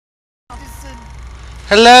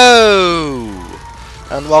Hello,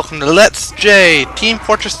 and welcome to Let's J Team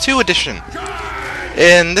Fortress 2 Edition.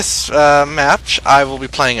 In this match, I will be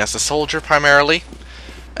playing as a soldier primarily,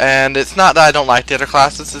 and it's not that I don't like the other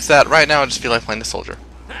classes; it's that right now I just feel like playing the soldier.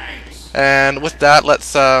 And with that,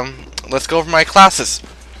 let's go over my classes.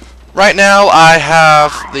 Right now, I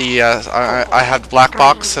have the I have the black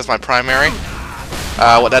box as my primary.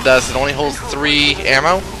 What that does, it only holds 3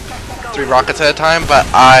 ammo, 3 rockets at a time, but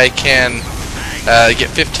I can get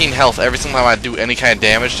 15 health every single time I do any kind of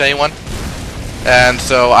damage to anyone. And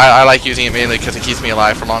so I like using it mainly because it keeps me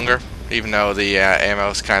alive for longer, even though the ammo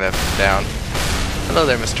is kind of down. Hello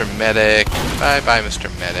there, Mr. Medic. Bye-bye, Mr.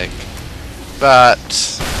 Medic. But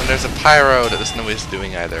there's a pyro that nobody's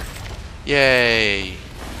doing either. Yay!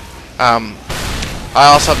 I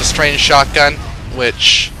also have the strange shotgun,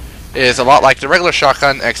 which is a lot like the regular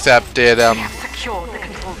shotgun, except it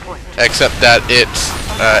that it's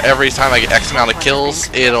every time I get X amount of kills,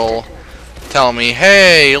 it'll tell me,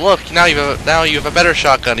 "Hey, look, now you have a better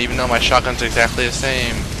shotgun," even though my shotgun's exactly the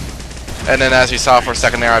same. And then, as you saw for a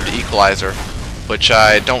second there, I have the equalizer, which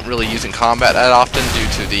I don't really use in combat that often due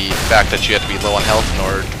to the fact that you have to be low on health in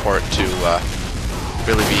order for it to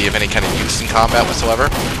really be of any kind of use in combat whatsoever.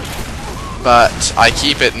 But I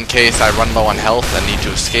keep it in case I run low on health and need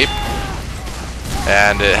to escape,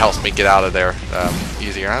 and it helps me get out of there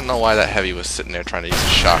easier. I don't know why that heavy was sitting there trying to use a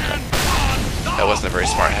shotgun. That wasn't a very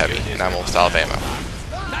smart heavy, and I'm almost out of ammo.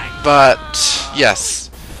 But yes,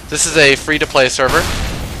 this is a free-to-play server,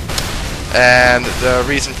 and the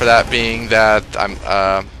reason for that being that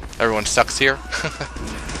everyone sucks here.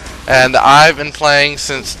 And I've been playing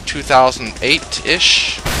since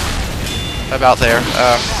 2008-ish, about there.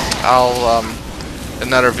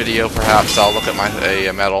 Another video perhaps I'll look at my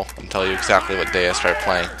medal and tell you exactly what day I started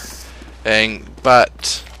playing.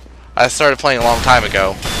 But I started playing a long time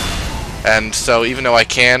ago, and so even though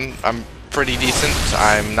I'm pretty decent.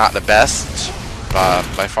 I'm not the best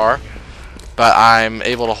by far, but I'm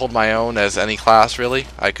able to hold my own as any class really.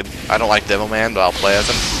 I don't like Devil Man, but I'll play as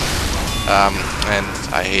him. And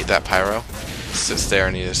I hate that pyro. He sits there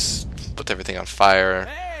and he just puts everything on fire.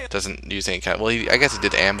 Doesn't use any kind of, well, I guess he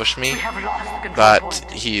did ambush me, but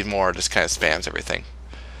he more just kind of spams everything.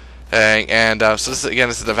 So this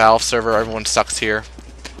is the Valve server. Everyone sucks here,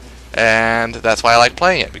 and that's why I like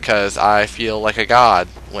playing it, because I feel like a god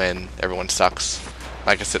when everyone sucks.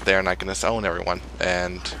 I can sit there and I can just own everyone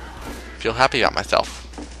and feel happy about myself.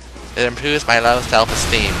 It improves my low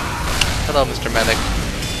self-esteem. Hello, Mr. Medic.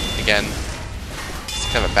 Again, it's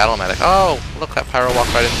kind of a battle medic. Oh, look, that pyro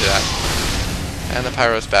walked right into that. And the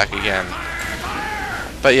pyro's back again.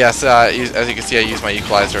 But yes, as you can see, I used my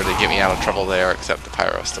equalizer to get me out of trouble there, except the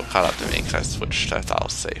pyro still caught up to me because I switched. I thought I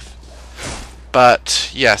was safe.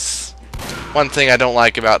 But yes, one thing I don't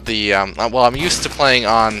like about the well, I'm used to playing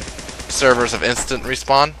on servers of instant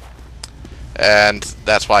respawn, and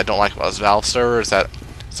that's why I don't like about this Valve server, is that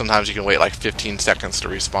sometimes you can wait like 15 seconds to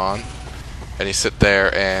respawn, and you sit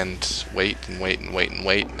there and wait and wait and wait and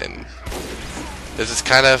wait, and this is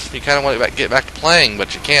you kind of want to get back to playing,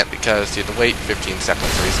 but you can't because you have to wait 15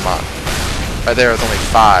 seconds to respawn. Right there it's only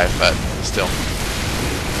 5, but still.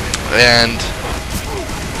 And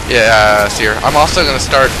yeah, see here. I'm also going to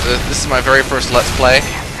start. This is my very first Let's Play,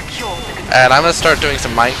 and I'm going to start doing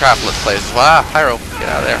some Minecraft Let's Plays. Ah, pyro, get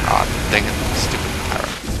out of there! Aw, dang it, stupid pyro.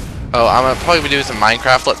 Oh, I'm going to probably be doing some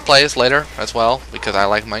Minecraft Let's Plays later as well, because I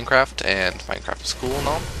like Minecraft and Minecraft is cool and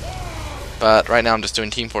all. But right now I'm just doing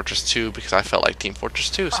Team Fortress 2 because I felt like Team Fortress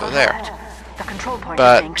 2, so there.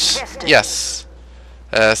 But yes,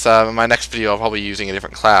 so my next video I'll probably be using a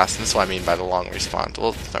different class, and this is what I mean by the long respawn.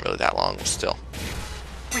 Well, it's not really that long, but still.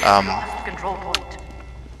 What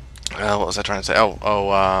was I trying to say?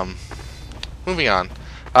 Moving on.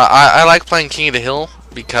 I like playing King of the Hill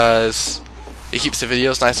because it keeps the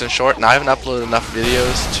videos nice and short, and I haven't uploaded enough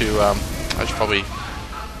videos to, I should probably,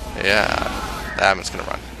 yeah, I'm just gonna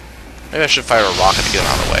run. Maybe I should fire a rocket to get him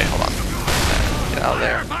out of the way. Hold on. Get out of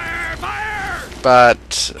there.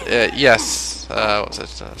 But, yes. What was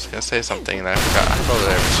it? I was going to say something and I forgot. I thought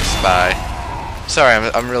there was a spy. Sorry,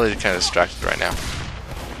 I'm really kind of distracted right now.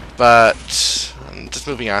 But, just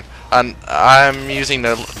moving on. I'm using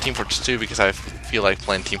the Team Fortress 2 because I feel like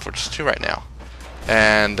playing Team Fortress 2 right now.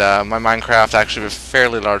 And my Minecraft actually was a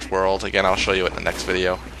fairly large world. Again, I'll show you it in the next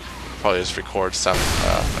video. Probably just record a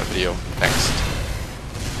video next.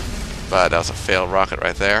 But that was a failed rocket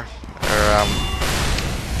right there.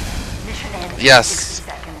 Yes,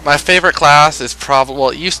 my favorite class is probably, well,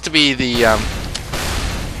 it used to be the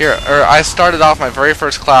I started off my very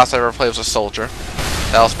first class I ever played was a soldier.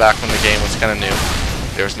 That was back when the game was kind of new.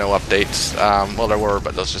 There was no updates. Well, there were,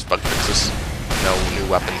 but those were just bug fixes. no new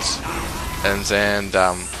weapons. And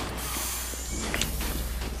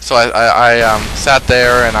so I sat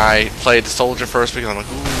there and I played the soldier first because I'm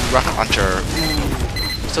like, ooh, rocket launcher,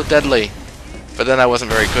 ooh, so deadly. But then I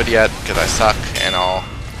wasn't very good yet because I suck and all.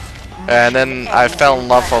 And then I fell in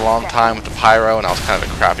love for a long time with the pyro, and I was kind of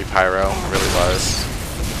a crappy pyro, really was.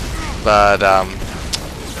 But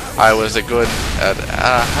I was a good at,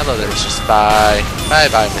 hello there, Mr. Spy. Bye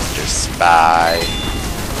bye, Mr. Spy.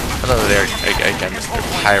 Hello there again, Mr.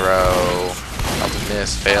 Pyro. I'll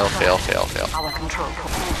miss, fail.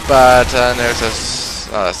 But there's this,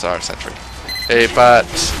 oh, that's our sentry. Hey, but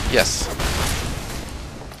yes.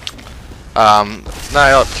 Now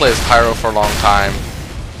I played as Pyro for a long time.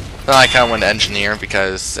 Then I kind of went to Engineer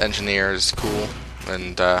because Engineer is cool,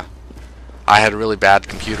 and I had a really bad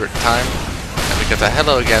computer at the time. And because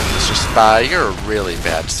hello again, Mr. Spy, you're a really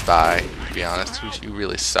bad spy, to be honest. You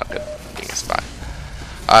really suck at being a spy.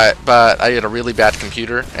 But I had a really bad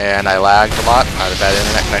computer, and I lagged a lot. I had a bad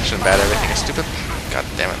internet connection, bad everything. It's stupid. God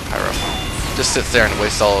damn it, Pyro. Just sits there and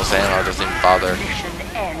wastes all his ammo, doesn't even bother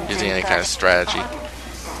using any kind of strategy.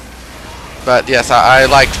 But yes, I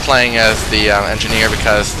liked playing as the engineer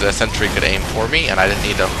because the sentry could aim for me, and I didn't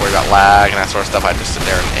need to worry about lag and that sort of stuff. I'd just sit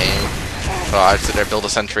there and aim. So I'd sit there, build a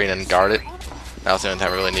sentry, and then guard it. That was the only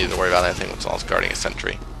time I really needed to worry about anything was I was guarding a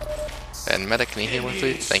sentry. And medic, can you heal me,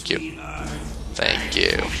 please? Thank you. Thank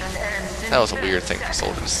you. That was a weird thing for a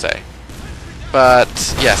soldier to say. But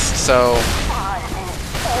yes, so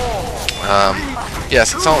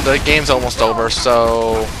yes, the game's almost over.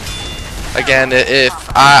 So again, if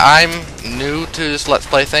I'm new to this Let's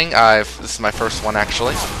Play thing, this is my first one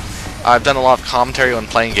actually. I've done a lot of commentary when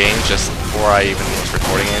playing games just before I even was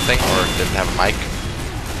recording anything or didn't have a mic.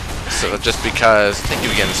 So just because, thank you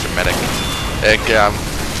again, Mr. Medic.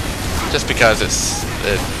 Just because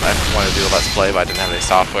I wanted to do a Let's Play, but I didn't have any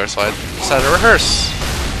software, so I decided to rehearse.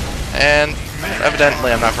 And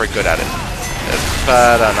evidently, I'm not very good at it.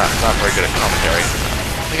 But I'm not very good at commentary.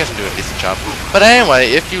 I guess I'm doing a decent job. But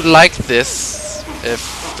anyway, if you like this, if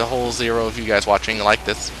the whole 0 of you guys watching like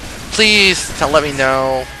this, please let me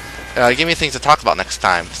know. Give me things to talk about next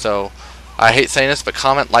time. So, I hate saying this, but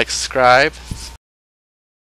comment, like, subscribe.